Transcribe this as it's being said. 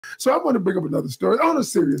So I want to bring up another story on a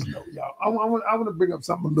serious note, y'all. I want to bring up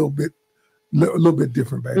something a little bit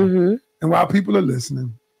different, baby. And while people are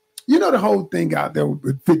listening, you know the whole thing out there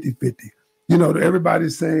with 50-50. You know,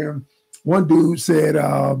 everybody's saying, one dude said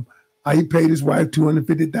he paid his wife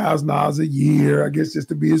 $250,000 a year, I guess just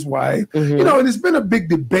to be his wife. You know, and it's been a big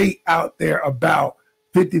debate out there about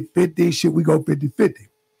 50-50. Should we go 50-50?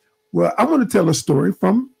 Well, I want to tell a story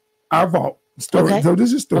from our vault. Story. So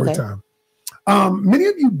this is story time. Many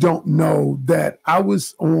of you don't know that I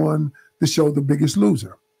was on the show The Biggest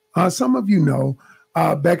Loser. Some of you know,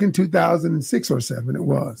 back in 2006 or 7 it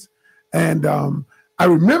was. And I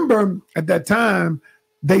remember at that time,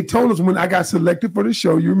 they told us when I got selected for the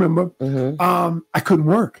show, you remember, I couldn't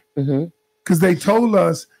work. Because they told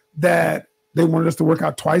us that they wanted us to work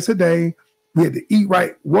out twice a day. We had to eat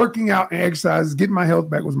right. Working out and exercise, getting my health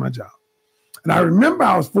back was my job. And I remember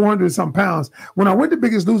I was 400 some pounds. When I went to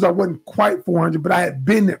Biggest Loser, I wasn't quite 400, but I had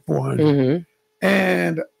been at 400.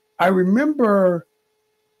 And I remember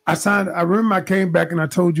I came back and I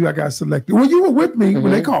told you I got selected. Well, you were with me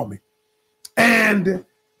when they called me. And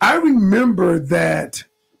I remember that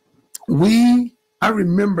I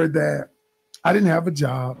didn't have a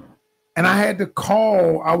job and I had to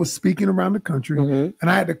call, I was speaking around the country and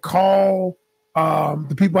I had to call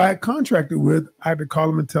the people I had contracted with. I had to call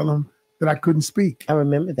them and tell them that I couldn't speak. I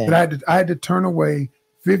remember that. I had to turn away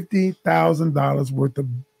 $50,000 worth of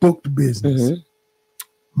booked business,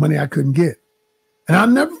 money I couldn't get. And I'll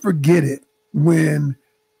never forget it when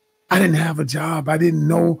I didn't have a job. I didn't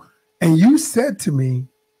know. And you said to me,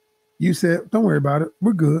 don't worry about it.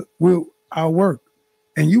 We're good. I'll work.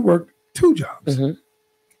 And you worked 2 jobs. And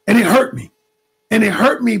it hurt me.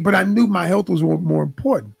 But I knew my health was more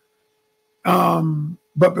important.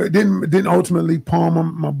 But then ultimately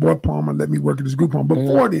my boy Palmer let me work at his group home.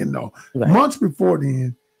 Before then, though, months before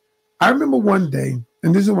then, I remember one day,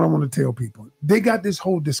 and this is what I want to tell people. They got this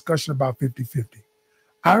whole discussion about 50-50.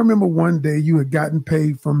 I remember one day you had gotten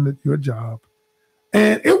paid from your job.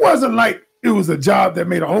 And it wasn't like it was a job that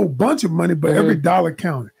made a whole bunch of money, but every dollar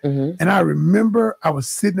counted. And I remember I was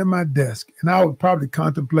sitting at my desk and I was probably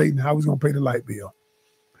contemplating how I was going to pay the light bill.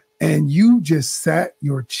 And you just sat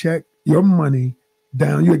your money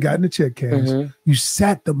down. You had gotten the check cash. You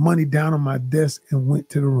sat the money down on my desk and went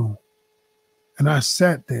to the room. And I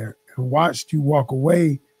sat there and watched you walk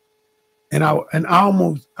away. And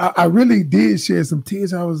I really did shed some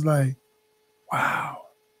tears. I was like, wow.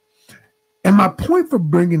 And my point for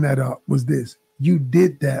bringing that up was this. You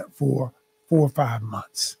did that for 4 or 5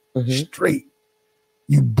 months straight.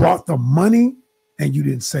 You brought the money and you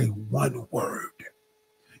didn't say one word.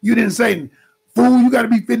 You didn't say, fool, you got to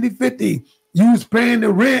be 50-50. You was paying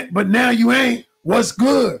the rent, but now you ain't. What's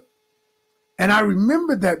good? And I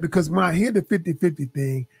remember that because when I hear the 50-50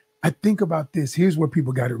 thing, I think about this. Here's where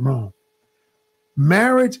people got it wrong.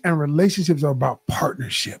 Marriage and relationships are about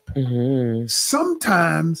partnership.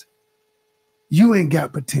 Sometimes you ain't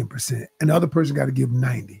got but 10% and the other person got to give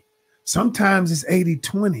 90. Sometimes it's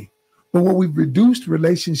 80-20. But what we've reduced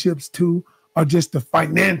relationships to are just the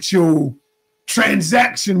financial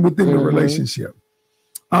transaction within the relationship.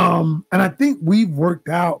 And I think we've worked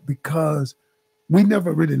out because we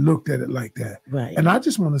never really looked at it like that. Right. And I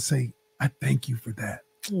just want to say, I thank you for that.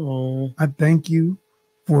 I thank you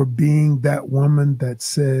for being that woman that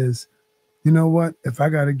says, you know what, if I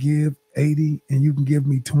got to give 80 and you can give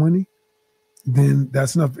me 20, then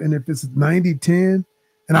that's enough. And if it's 90-10,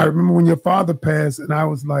 and I remember when your father passed and I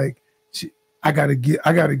was like, I got to give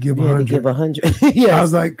 100. Give 100. Yes. I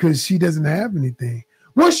was like, because she doesn't have anything.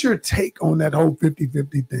 What's your take on that whole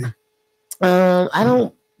 50-50 thing? I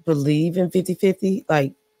don't believe in 50-50.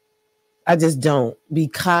 Like, I just don't,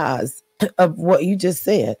 because of what you just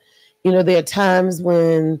said. You know, there are times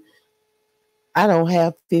when I don't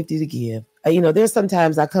have 50 to give. You know, there's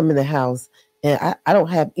sometimes I come in the house and I don't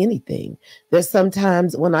have anything. There's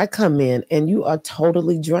sometimes when I come in and you are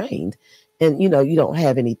totally drained and, you know, you don't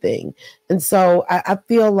have anything. And so I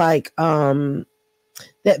feel like that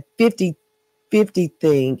 50-50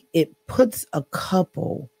 thing, it puts a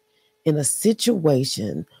couple in a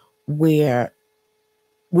situation where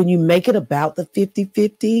when you make it about the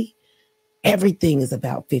 50-50, everything is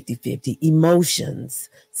about 50-50, emotions,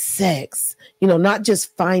 sex, you know, not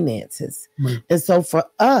just finances. And so for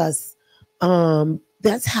us,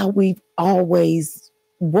 that's how we've always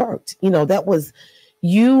worked. You know, that was,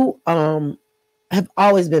 you have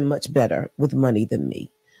always been much better with money than me.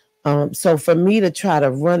 So for me to try to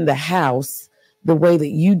run the house the way that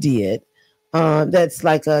you did, that's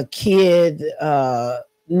like a kid,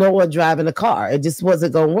 Noah driving a car. It just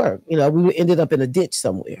wasn't going to work. You know, we ended up in a ditch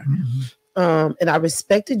somewhere. and I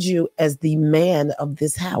respected you as the man of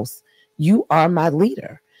this house. You are my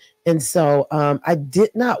leader. And so I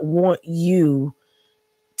did not want you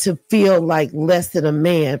to feel like less than a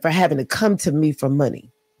man for having to come to me for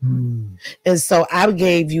money. And so I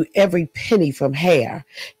gave you every penny from hair,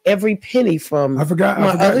 every penny from I forgot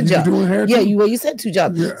other you job. doing hair too? You said 2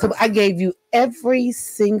 jobs. Yeah. So I gave you every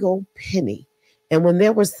single penny. And when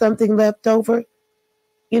there was something left over,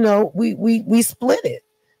 we split it.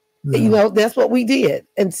 Yeah. That's what we did.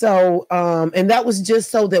 And so, and that was just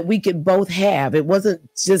so that we could both have. It wasn't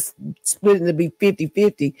just splitting to be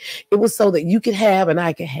 50-50. It was so that you could have and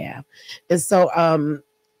I could have. And so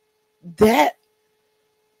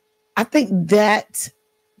I think that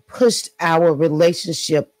pushed our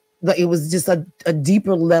relationship. It was just a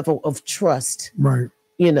deeper level of trust. Right.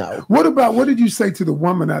 What did you say to the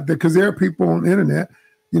woman out there? Because there are people on the internet,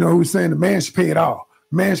 who are saying the man should pay it all.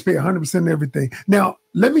 Man should pay 100% of everything. Now,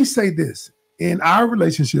 let me say this. In our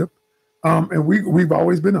relationship, and we've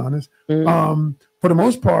always been honest, for the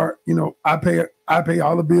most part, I pay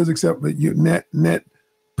all the bills except that you net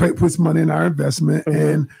puts money in our investment,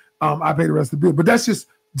 and I pay the rest of the bill. But that's just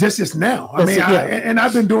now. And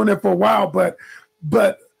I've been doing that for a while, but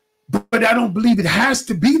I don't believe it has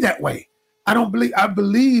to be that way. I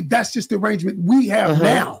believe that's just the arrangement we have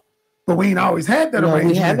now. But we ain't always had that arrangement.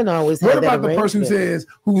 We haven't always had that arrangement. What about the person who says,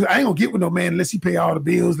 I ain't gonna get with no man unless he pay all the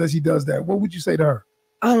bills, unless he does that? What would you say to her?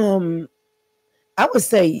 I would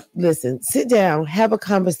say, listen, sit down, have a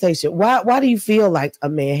conversation. Why do you feel like a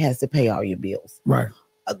man has to pay all your bills? Right.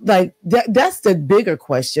 Like that's the bigger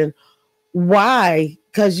question. Why?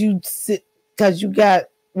 Because you got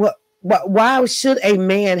what? Why should a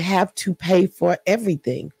man have to pay for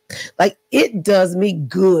everything? Like, it does me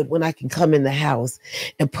good when I can come in the house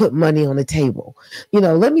and put money on the table.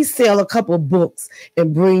 Let me sell a couple of books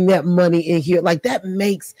and bring that money in here. Like, that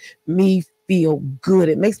makes me feel good.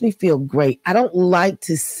 It makes me feel great. I don't like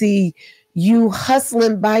to see you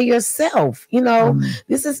hustling by yourself.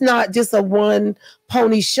 This is not just a one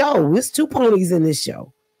pony show. It's 2 ponies in this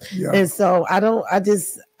show. Yeah. And so I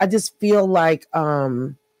just feel like,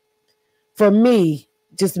 for me,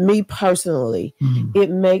 just me personally, it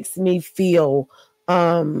makes me feel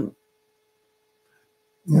great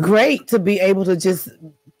to be able to just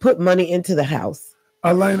put money into the house.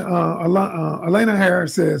 Elena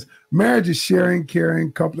Harris says, marriage is sharing,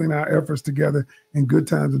 caring, coupling our efforts together in good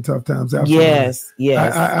times and tough times. Absolutely. Yes.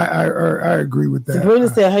 I agree with that. Sabrina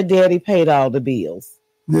said her daddy paid all the bills.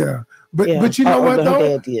 Yeah. But you know what,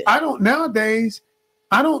 though? Nowadays,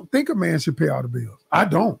 I don't think a man should pay all the bills. I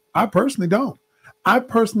don't. I personally don't. I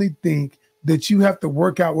personally think that you have to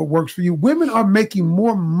work out what works for you. Women are making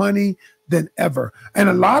more money than ever. And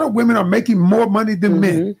a lot of women are making more money than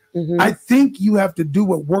men. I think you have to do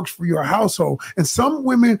what works for your household. And some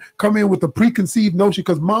women come in with a preconceived notion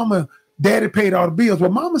because daddy paid all the bills.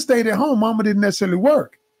 Well, mama stayed at home. Mama didn't necessarily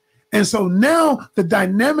work. And so now the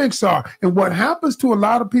dynamics are, and what happens to a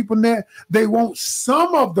lot of people now, they want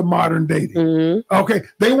some of the modern dating. Okay.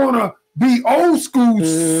 They want to be old school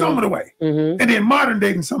some of the way, and then modern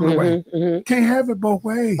dating some of the way. Can't have it both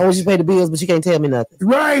ways. I want you to pay the bills, but you can't tell me nothing.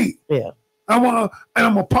 Right. Yeah. I'm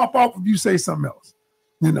gonna pop off if you say something else.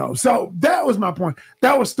 So that was my point.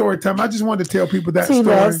 That was story time. I just wanted to tell people that story.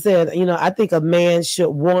 T-Love said, I think a man should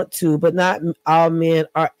want to, but not all men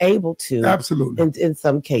are able to. Absolutely. In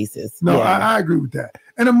some cases. No, yeah. I agree with that.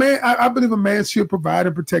 And a man, I believe a man should provide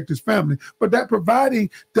and protect his family, but that providing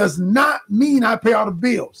does not mean I pay all the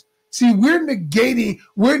bills. See,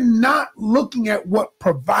 we're not looking at what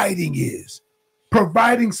providing is.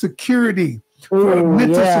 Providing security,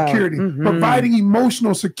 mental security, providing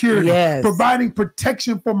emotional security, providing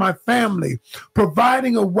protection for my family,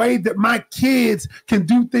 providing a way that my kids can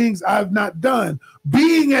do things I've not done,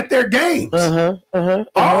 being at their games.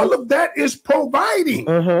 All of that is providing.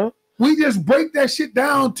 We just break that shit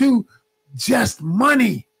down to just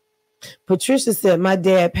money. Patricia said, my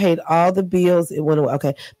dad paid all the bills. It went away.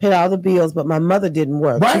 Okay. Paid all the bills, but my mother didn't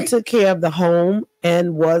work. Right. She took care of the home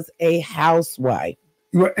and was a housewife.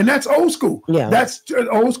 And that's old school. Yeah. That's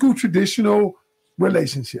old school traditional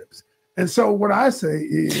relationships. And so what I say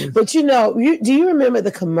is. But do you remember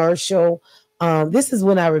the commercial? This is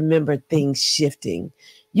when I remember things shifting.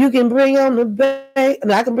 You can bring on the bacon,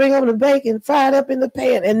 and I can bring on the bacon, fry it up in the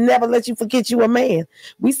pan, and never let you forget you a man.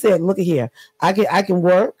 We said, look at here. I can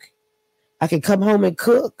work. I can come home and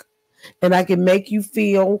cook, and I can make you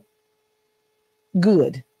feel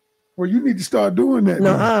good. Well, you need to start doing that.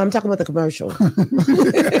 No, I'm talking about the commercial.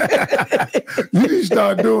 You need to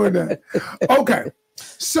start doing that. Okay.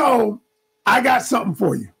 So I got something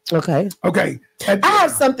for you. Okay. Okay. I have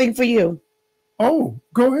something for you. Oh,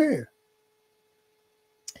 go ahead.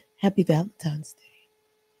 Happy Valentine's Day.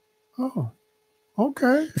 Oh,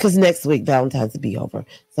 okay. Because next week Valentine's will be over.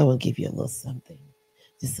 So I'll give you a little something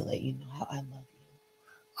just to let you know how I love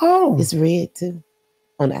you. Oh. It's red too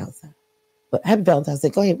on the outside. But happy Valentine's Day.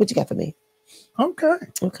 Go ahead. What you got for me? Okay.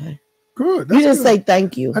 Okay. Good. You didn't say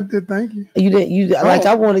thank you. I did thank you. You didn't. Like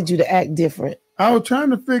I wanted you to act different. I was trying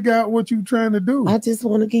to figure out what you trying to do. I just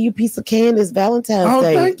want to give you a piece of candy. It's Valentine's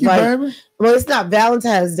Day. Oh, thank you, baby. Well, it's not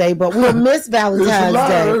Valentine's Day, but we'll miss Valentine's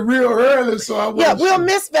Day. Real early, so we'll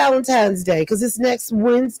miss Valentine's Day because it's next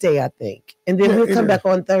Wednesday, I think, and then we'll come back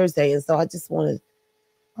on Thursday. And so I just wanted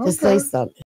to say something.